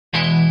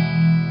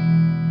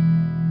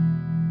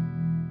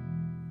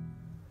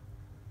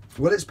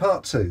Well, it's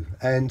part two,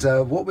 and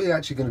what we're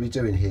actually going to be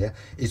doing here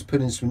is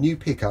putting some new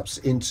pickups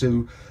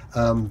into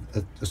a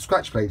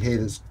scratch plate here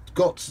that's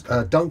got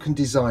Duncan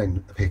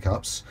design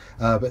pickups,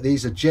 but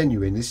these are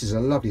genuine. This is a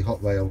lovely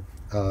hot rail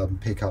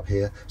pickup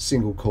here,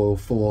 single coil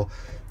for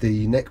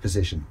the neck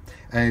position,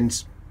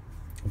 and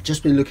I've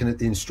just been looking at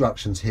the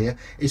instructions here.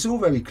 It's all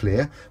very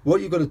clear. What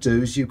you've got to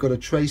do is you've got to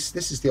trace.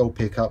 This is the old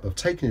pickup. I've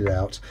taken it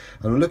out,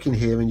 and I'm looking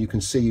here, and you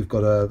can see you've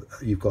got a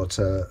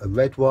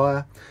red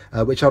wire,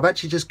 which I've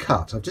actually just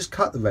cut. I've just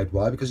cut the red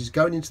wire because it's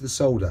going into the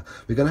solder.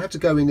 We're going to have to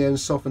go in there and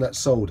soften that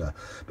solder,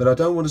 but I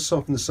don't want to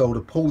soften the solder.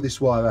 Pull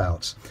this wire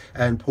out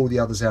and pull the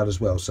others out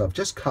as well. So I've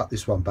just cut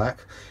this one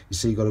back. You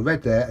see, you've got a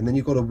red there, and then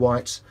you've got a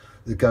white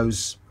that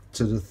goes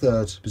to the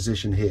third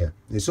position here.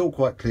 It's all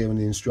quite clear in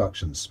the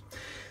instructions.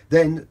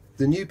 Then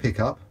the new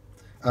pickup,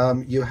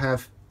 you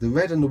have the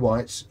red and the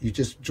whites. You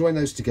just join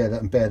those together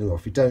and bear them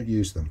off. You don't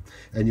use them,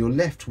 and you're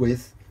left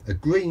with a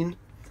green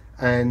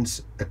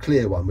and a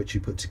clear one, which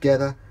you put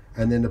together,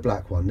 and then the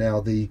black one.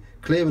 Now the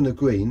clear and the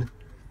green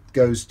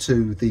goes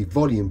to the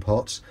volume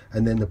pots,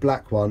 and then the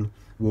black one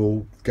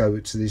will go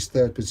to this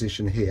third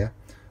position here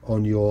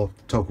on your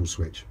toggle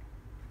switch.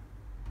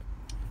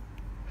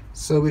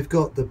 So we've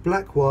got the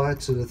black wire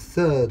to the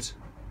third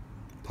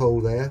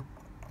pole there,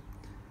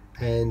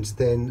 and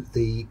then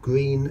the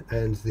green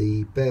and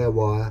the bare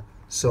wire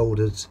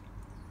soldered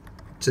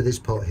to this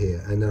pot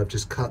here, and I've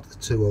just cut the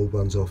two old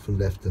ones off and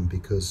left them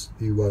because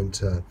they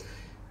won't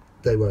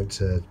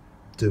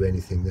do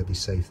anything. They'll be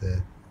safe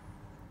there.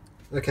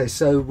 Okay,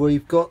 so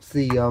we've got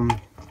the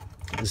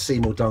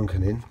Seymour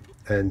Duncan in,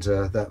 and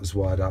that was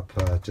wired up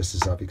just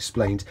as I've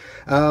explained,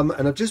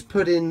 and I've just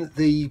put in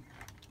this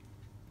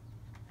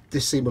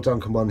Seymour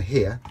Duncan one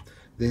here,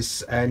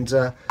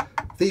 and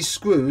these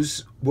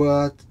screws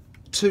were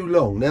too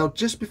long. Now,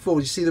 just before,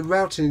 you see the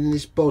routing in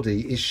this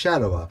body is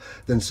shallower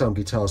than some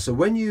guitars, so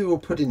when you are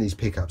putting these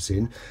pickups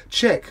in,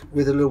 check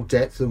with a little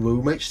depth the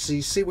rule, make sure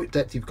you see what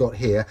depth you've got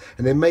here,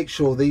 and then make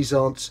sure these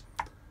aren't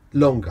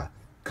longer,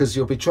 because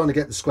you'll be trying to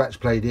get the scratch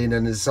plate in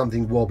and there's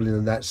something wobbling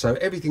and that. So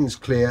everything's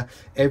clear,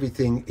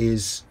 everything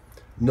is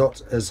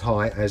not as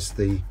high as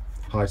the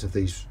height of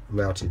these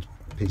routed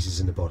pieces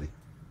in the body.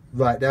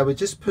 Right, now we're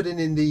just putting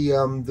in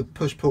the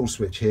push-pull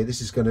switch here. This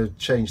is going to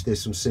change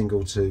this from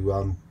single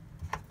to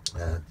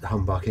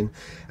humbucking,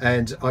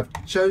 and I've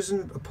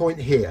chosen a point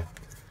here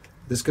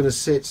that's going to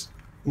sit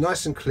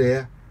nice and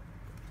clear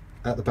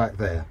at the back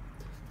there,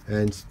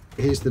 and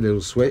here's the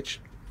little switch.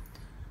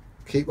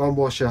 Keep one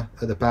washer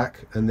at the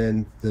back, and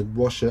then the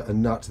washer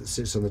and nut that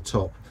sits on the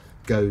top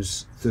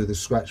goes through the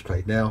scratch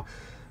plate. Now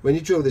when you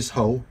drill this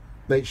hole,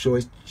 make sure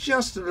it's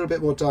just a little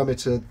bit more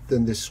diameter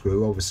than this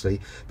screw, obviously,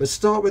 but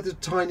start with a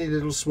tiny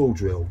little small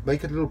drill,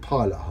 make a little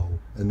pilot hole,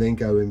 and then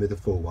go in with a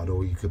full one,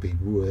 or you could be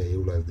way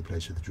all over the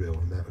place with the drill,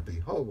 and that would be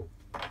horrible.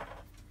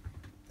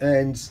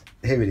 And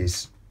here it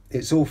is,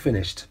 it's all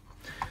finished.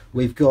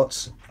 We've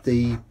got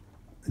the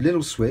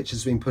little switch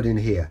has been put in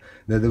here.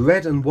 Now the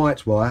red and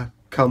white wire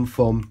come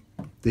from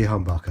the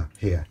humbucker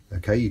here.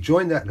 Okay, you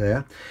join that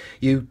there,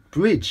 you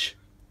bridge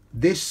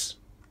this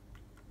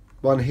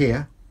one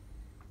here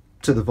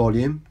to the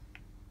volume,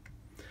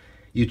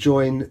 you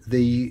join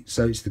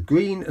so it's the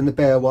green and the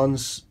bare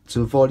ones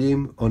to a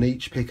volume on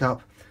each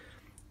pickup,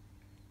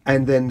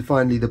 and then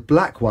finally the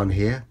black one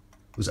here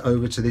was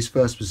over to this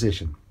first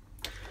position.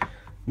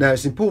 Now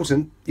it's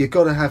important, you've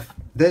got to have,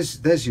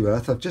 there's your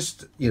earth. I've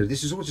just,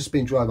 this has all just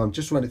been drive, I'm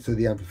just run it through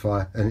the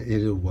amplifier and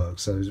it all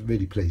works, so I was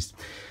really pleased.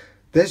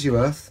 There's your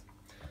earth,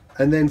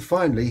 and then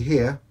finally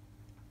here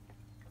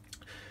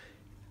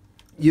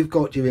you've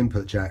got your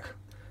input jack.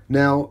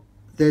 Now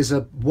there's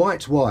a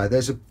white wire,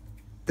 there's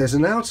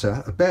an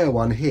outer, a bare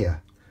one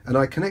here, and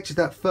I connected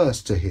that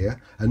first to here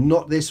and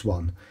not this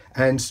one,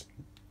 and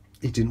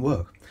it didn't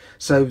work.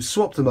 So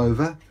swap them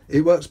over,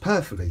 it works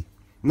perfectly.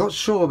 Not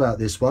sure about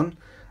this one,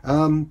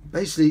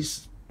 basically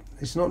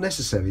it's not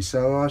necessary,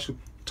 so I shall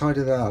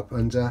tidy that up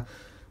and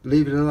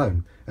leave it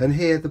alone. And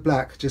here the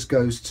black just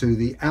goes to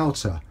the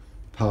outer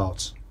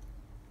part.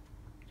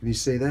 Can you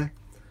see there?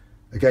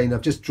 Again,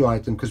 I've just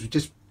dried them because we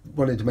just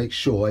wanted to make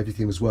sure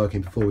everything was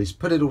working before we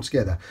put it all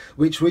together,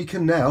 which we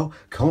can now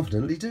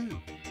confidently do.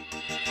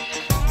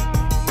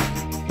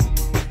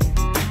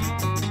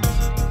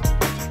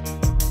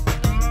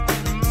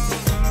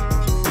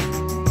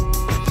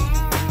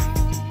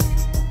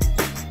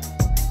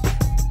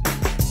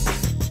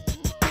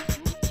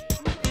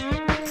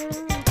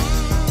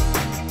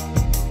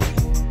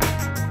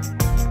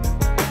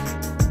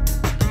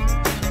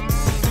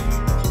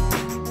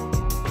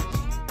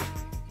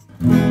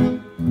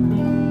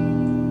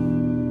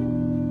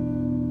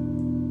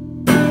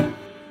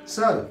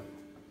 So,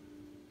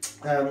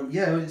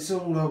 yeah, it's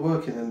all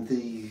working, and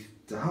the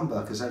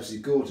humbucker is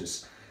absolutely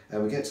gorgeous,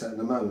 and we'll get to that in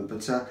a moment,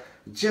 but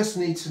just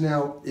need to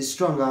now, it's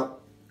strung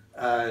up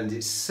and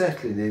it's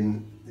settling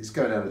in, it's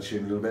going out of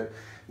tune a little bit.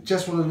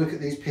 Just want to look at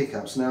these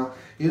pickups. Now,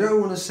 you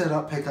don't want to set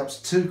up pickups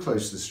too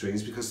close to the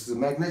strings because the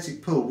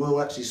magnetic pull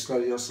will actually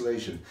slow the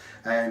oscillation,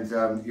 and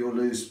you'll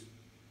lose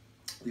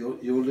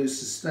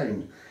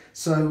sustain.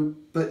 So,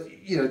 but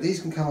you know,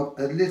 these can come up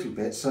a little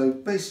bit. So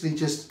basically,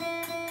 just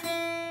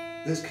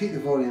let's keep the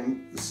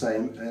volume the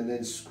same and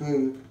then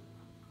screw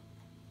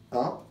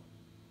up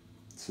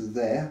to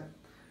there.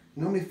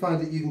 You normally find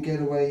that you can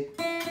get away.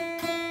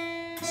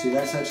 See,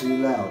 that's actually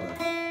louder.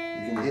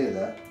 You can hear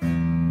that.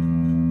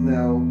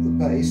 Now the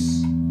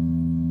bass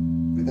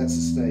with that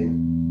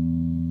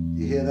sustain.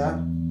 You hear that?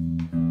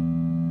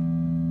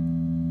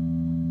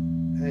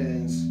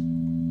 And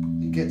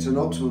you get to an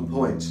optimum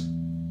point.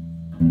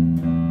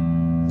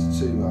 It's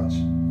too much.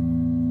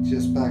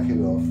 Just back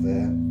it off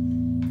there.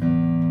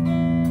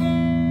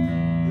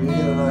 And you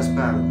get a nice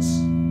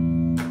balance.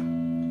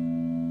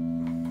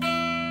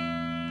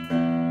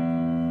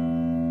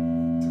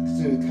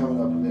 Coming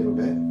up a little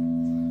bit.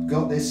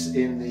 Got this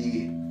in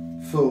the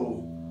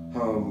full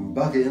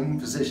humbucking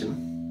position.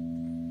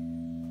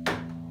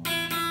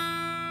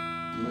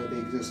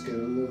 Maybe just get a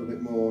little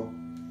bit more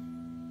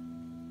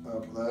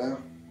up there.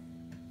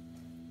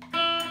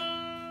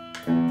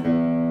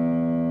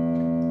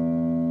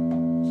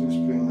 Just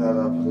bring that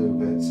up a little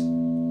bit.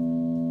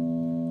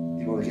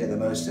 You want to get the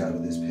most out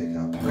of this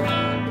pickup.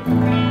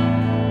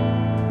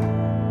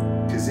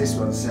 Because this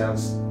one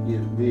sounds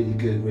really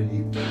good when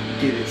you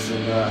give it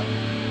some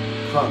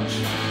punch.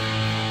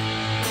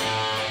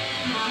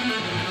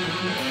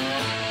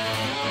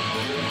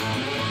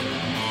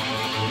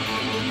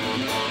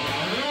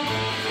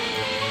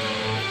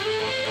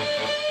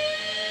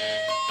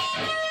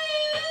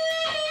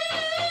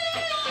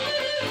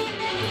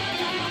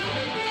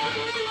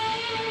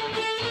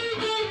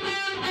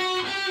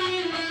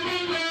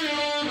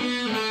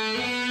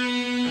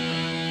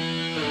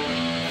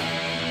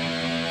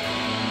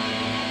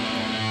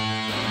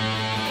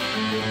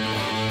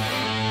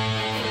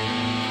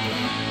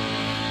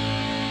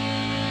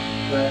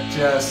 That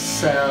just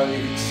sound,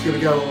 it's just going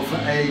to go on for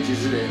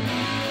ages, isn't it?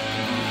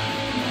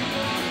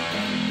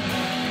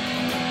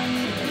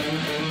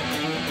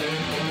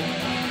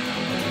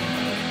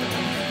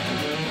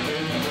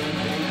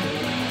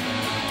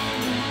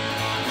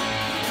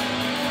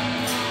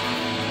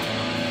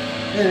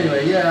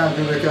 Anyway, yeah, I'm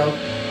going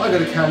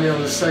to carry on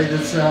and say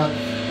that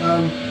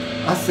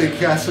I think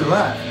that's a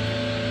wrap.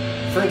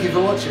 Thank you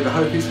for watching, I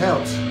hope it's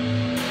helped.